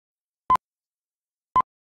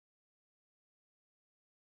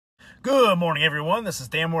Good morning, everyone. This is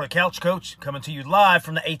Dan Moore, the Couch Coach, coming to you live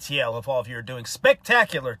from the ATL. Hope all of you are doing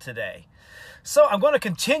spectacular today. So I'm going to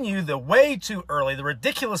continue the way too early, the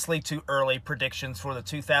ridiculously too early predictions for the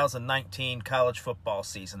 2019 college football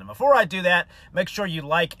season. And before I do that, make sure you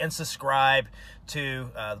like and subscribe to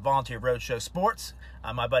the Volunteer Roadshow Sports.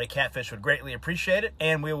 My buddy Catfish would greatly appreciate it,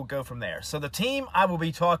 and we will go from there. So the team I will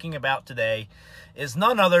be talking about today is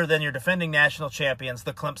none other than your defending national champions,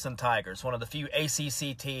 the Clemson Tigers, one of the few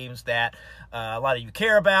ACC teams that a lot of you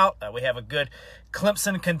care about. We have a good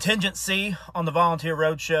Clemson contingency on the Volunteer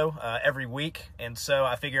Roadshow every week, and so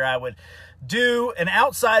I figure I would do an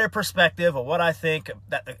outsider perspective of what I think,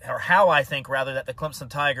 or how I think, rather, that the Clemson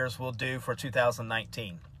Tigers will do for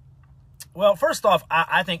 2019. Well, first off,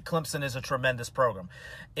 I think Clemson is a tremendous program.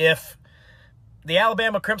 If the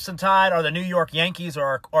Alabama Crimson Tide are the New York Yankees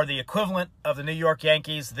or the equivalent of the New York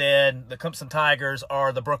Yankees, then the Clemson Tigers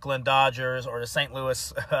are the Brooklyn Dodgers or the St.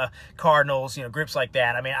 Louis Cardinals, groups like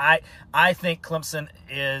that. I mean, I think Clemson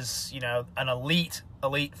is, an elite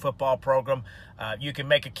football program. You can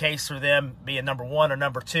make a case for them being number one or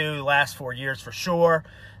number two the last 4 years for sure.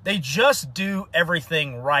 They just do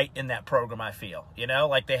everything right in that program, I feel.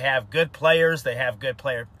 Like they have good players, they have good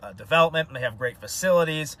player development, and they have great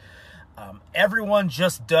facilities. Everyone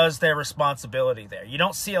just does their responsibility there. You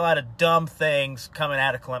don't see a lot of dumb things coming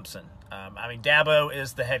out of Clemson. Dabo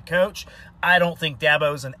is the head coach. I don't think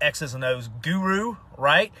Dabo's an X's and O's guru,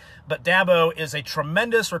 right? But Dabo is a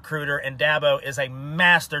tremendous recruiter, and Dabo is a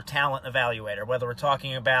master talent evaluator, whether we're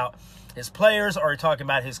talking about his players or we're talking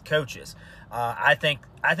about his coaches. I think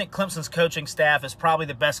Clemson's coaching staff is probably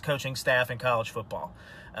the best coaching staff in college football.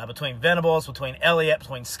 Between Venables, between Elliott,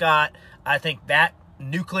 between Scott, I think that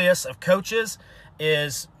nucleus of coaches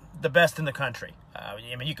is the best in the country.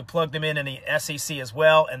 You could plug them in the SEC as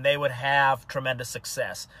well, and they would have tremendous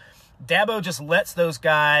success. Dabo just lets those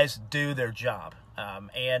guys do their job.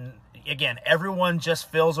 And again, everyone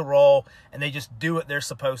just fills a role, and they just do what they're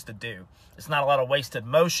supposed to do. It's not a lot of wasted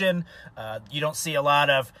motion. You don't see a lot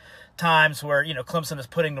of times where, Clemson is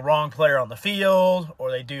putting the wrong player on the field, or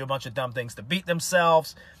they do a bunch of dumb things to beat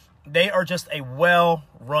themselves. They are just a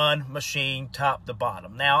well-run machine top to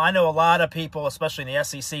bottom. Now, I know a lot of people, especially in the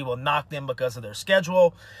SEC, will knock them because of their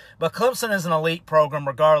schedule, but Clemson is an elite program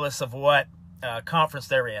regardless of what conference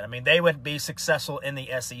they're in. They would be successful in the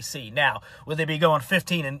SEC. Now, would they be going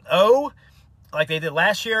 15-0 like they did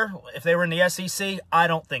last year if they were in the SEC? I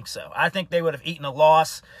don't think so. I think they would have eaten a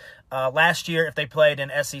loss last year if they played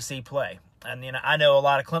in SEC play. And, I know a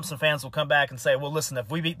lot of Clemson fans will come back and say, well, listen,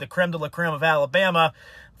 if we beat the creme de la creme of Alabama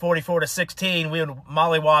 44-16, we would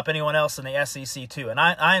mollywop anyone else in the SEC too. And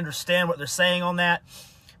I understand what they're saying on that,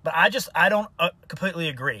 but I don't completely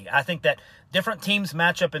agree. I think that different teams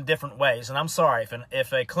match up in different ways. And I'm sorry,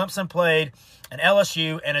 if a Clemson played an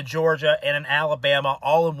LSU and a Georgia and an Alabama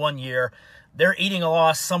all in 1 year, they're eating a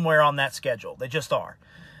loss somewhere on that schedule. They just are.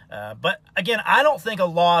 But again, I don't think a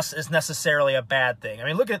loss is necessarily a bad thing.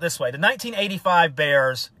 Look at it this way. The 1985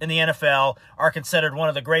 Bears in the NFL are considered one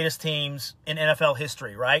of the greatest teams in NFL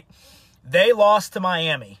history, right? They lost to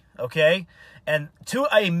Miami, okay? And to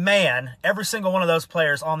a man, every single one of those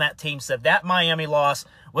players on that team said that Miami loss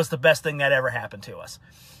was the best thing that ever happened to us.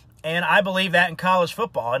 And I believe that in college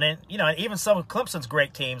football. And even some of Clemson's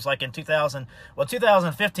great teams, like in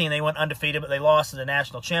 2015, they went undefeated, but they lost in the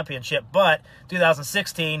national championship. But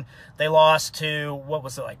 2016, they lost to,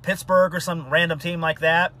 Pittsburgh or some random team like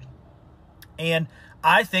that. And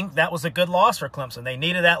I think that was a good loss for Clemson. They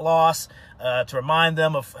needed that loss to remind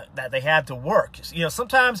them of that they had to work.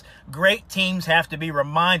 Sometimes great teams have to be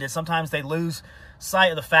reminded. Sometimes they lose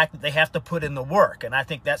sight of the fact that they have to put in the work. And I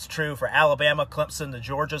think that's true for Alabama, Clemson, the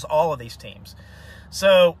Georgias, all of these teams.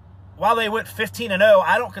 So while they went 15-0,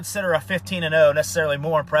 I don't consider a 15-0 necessarily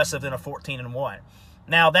more impressive than a 14-1.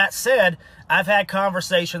 Now, that said, I've had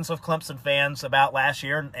conversations with Clemson fans about last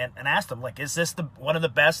year and asked them, is this one of the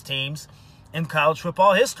best teams in college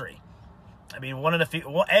football history? One of the few,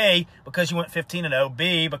 well, A, because you went 15-0,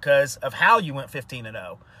 B, because of how you went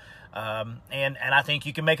 15-0. And I think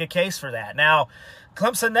you can make a case for that. Now,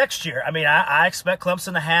 Clemson next year, I expect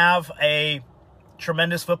Clemson to have a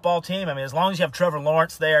tremendous football team. As long as you have Trevor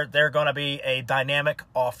Lawrence there, they're going to be a dynamic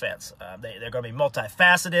offense. They're going to be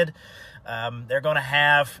multifaceted. They're going to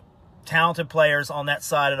have talented players on that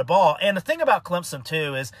side of the ball. And the thing about Clemson,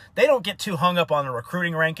 too, is they don't get too hung up on the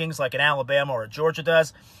recruiting rankings like an Alabama or a Georgia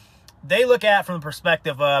does. They look at it from the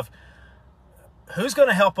perspective of who's going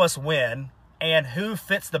to help us win and who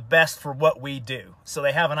fits the best for what we do. So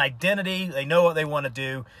they have an identity, they know what they want to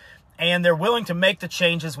do, and they're willing to make the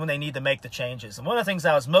changes when they need to make the changes. And one of the things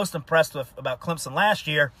I was most impressed with about Clemson last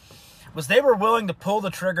year was they were willing to pull the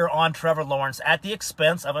trigger on Trevor Lawrence at the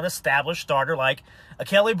expense of an established starter like a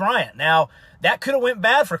Kelly Bryant. Now, that could have went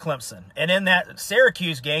bad for Clemson. And in that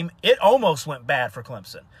Syracuse game, it almost went bad for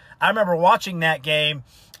Clemson. I remember watching that game.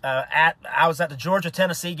 I was at the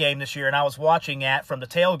Georgia-Tennessee game this year, and I was watching that from the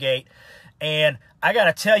tailgate. And I got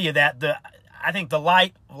to tell you that I think the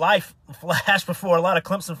life flashed before a lot of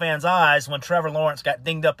Clemson fans' eyes when Trevor Lawrence got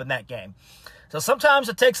dinged up in that game. So sometimes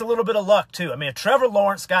it takes a little bit of luck, too. I mean, if Trevor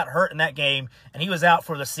Lawrence got hurt in that game and he was out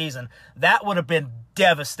for the season, that would have been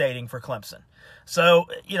devastating for Clemson. So,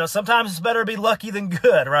 sometimes it's better to be lucky than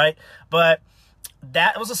good, right? But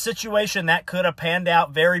that was a situation that could have panned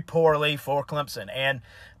out very poorly for Clemson.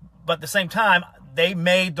 But at the same time, they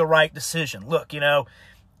made the right decision. Look, the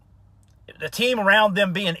team around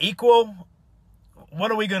them being equal,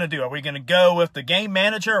 what are we going to do? Are we going to go with the game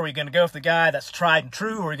manager? Are we going to go with the guy that's tried and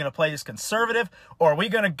true? Are we going to play this conservative? Or are we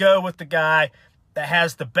going to go with the guy that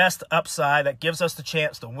has the best upside, that gives us the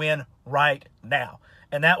chance to win right now?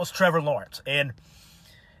 And that was Trevor Lawrence. And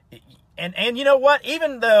you know what?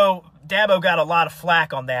 Even though Dabo got a lot of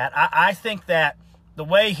flack on that, I think that the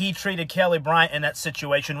way he treated Kelly Bryant in that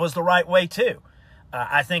situation was the right way too.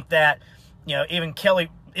 I think that, even Kelly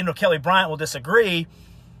Bryant will disagree.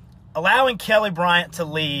 Allowing Kelly Bryant to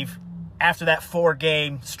leave after that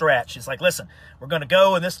 4-game stretch, it's like, listen, we're going to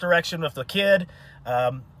go in this direction with the kid.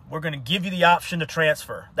 We're going to give you the option to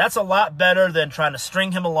transfer. That's a lot better than trying to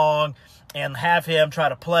string him along and have him try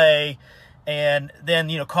to play and then,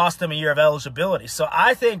 cost him a year of eligibility. So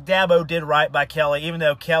I think Dabo did right by Kelly, even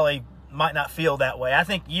though Kelly might not feel that way. I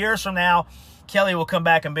think years from now, Kelly will come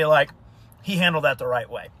back and be like, he handled that the right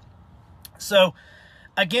way. So,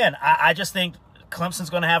 again, I just think Clemson's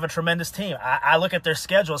going to have a tremendous team. I look at their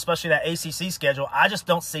schedule, especially that ACC schedule. I just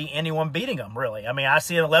don't see anyone beating them, really. I mean, I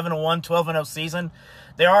see an 11-1, 12-0 season.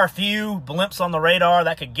 There are a few blimps on the radar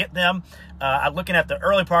that could get them. I'm looking at the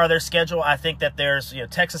early part of their schedule. I think that there's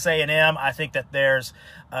Texas A&M. I think that there's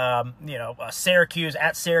Syracuse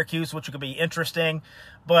at Syracuse, which could be interesting.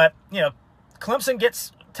 But Clemson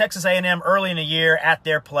gets Texas A&M early in the year at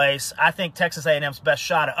their place. I think Texas A&M's best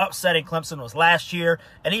shot at upsetting Clemson was last year,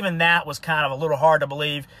 and even that was kind of a little hard to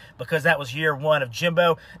believe because that was year one of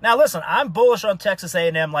Jimbo. Now, listen, I'm bullish on Texas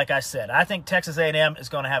A&M, like I said. I think Texas A&M is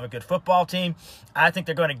going to have a good football team. I think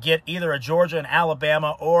they're going to get either a Georgia, an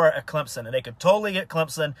Alabama, or a Clemson, and they could totally get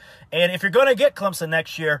Clemson. And if you're going to get Clemson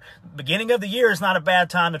next year, beginning of the year is not a bad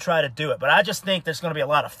time to try to do it. But I just think there's going to be a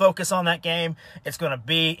lot of focus on that game. It's going to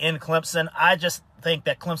be in Clemson. I just think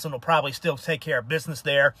that Clemson will probably still take care of business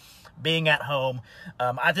there, being at home.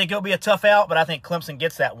 I think it'll be a tough out, but I think Clemson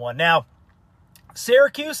gets that one. Now,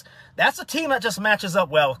 Syracuse, that's a team that just matches up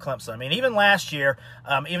well with Clemson. I mean, even last year,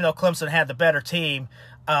 even though Clemson had the better team,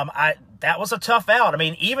 that was a tough out. I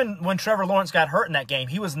mean, even when Trevor Lawrence got hurt in that game,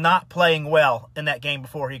 he was not playing well in that game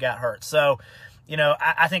before he got hurt. So,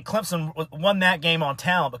 I think Clemson won that game on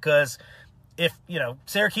talent because if,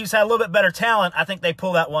 Syracuse had a little bit better talent, I think they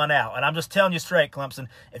pull that one out. And I'm just telling you straight, Clemson,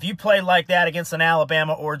 if you play like that against an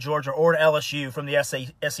Alabama or Georgia or an LSU from the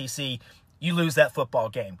SEC, you lose that football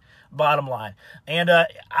game, bottom line. And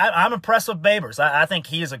I'm impressed with Babers. I think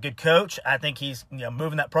he is a good coach. I think he's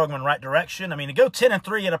moving that program in the right direction. I mean, to go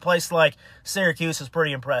 10-3 at a place like Syracuse is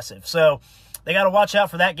pretty impressive. So they got to watch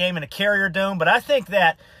out for that game in a Carrier Dome. But I think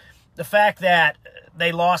that the fact that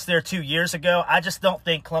they lost there 2 years ago, I just don't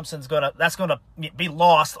think that's going to be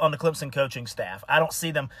lost on the Clemson coaching staff. I don't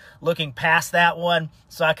see them looking past that one,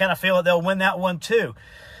 so I kind of feel that they'll win that one too.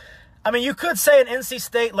 I mean, you could say an NC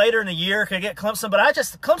State later in the year could get Clemson, but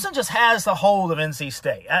Clemson just has the hold of NC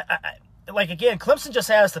State. Clemson just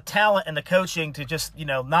has the talent and the coaching to just,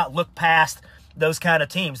 not look past those kind of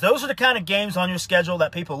teams. Those are the kind of games on your schedule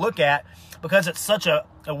that people look at because it's such a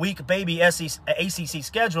weak baby ACC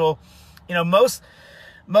schedule. Most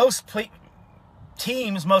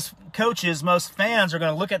teams, most coaches, most fans are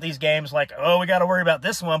going to look at these games like, oh, we got to worry about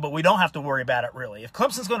this one, but we don't have to worry about it really. If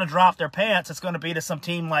Clemson's going to drop their pants, it's going to be to some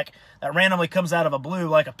team like that randomly comes out of a blue,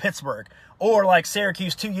 like a Pittsburgh, or like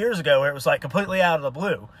Syracuse 2 years ago where it was like completely out of the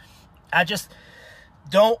blue. I just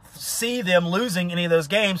don't see them losing any of those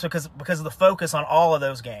games because of the focus on all of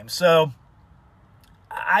those games. So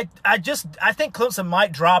I think Clemson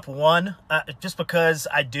might drop one just because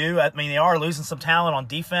I do. I mean, they are losing some talent on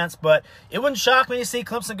defense, but it wouldn't shock me to see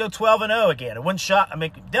Clemson go 12-0 again.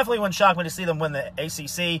 It definitely wouldn't shock me to see them win the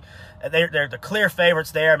ACC. They're the clear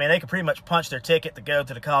favorites there. I mean, they could pretty much punch their ticket to go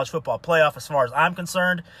to the college football playoff as far as I'm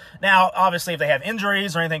concerned. Now, obviously, if they have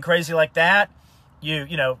injuries or anything crazy like that, you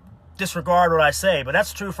disregard what I say, but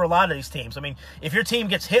that's true for a lot of these teams. I mean, if your team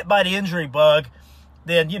gets hit by the injury bug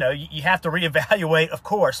then, you have to reevaluate, of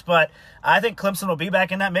course. But I think Clemson will be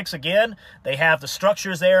back in that mix again. They have the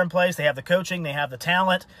structures there in place. They have the coaching. They have the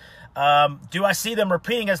talent. Do I see them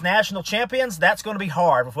repeating as national champions? That's going to be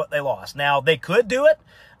hard with what they lost. Now, they could do it.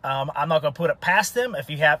 I'm not going to put it past them. If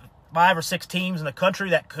you have 5 or 6 teams in the country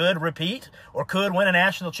that could repeat or could win a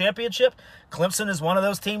national championship, Clemson is one of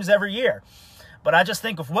those teams every year. But I just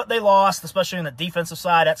think of what they lost, especially on the defensive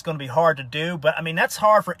side, that's going to be hard to do. But, that's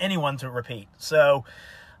hard for anyone to repeat. So,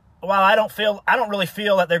 while I don't really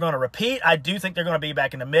feel that they're going to repeat, I do think they're going to be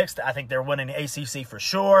back in the mix. I think they're winning the ACC for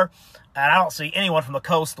sure. And I don't see anyone from the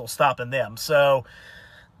Coastal stopping them. So,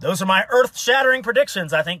 those are my earth-shattering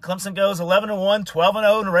predictions. I think Clemson goes 11-1,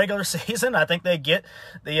 12-0 in the regular season. I think they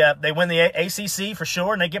win the ACC for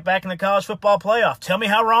sure, and they get back in the college football playoff. Tell me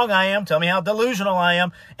how wrong I am. Tell me how delusional I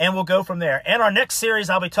am, and we'll go from there. And our next series,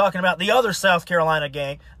 I'll be talking about the other South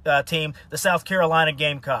Carolina team, the South Carolina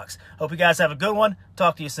Gamecocks. Hope you guys have a good one.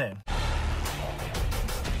 Talk to you soon.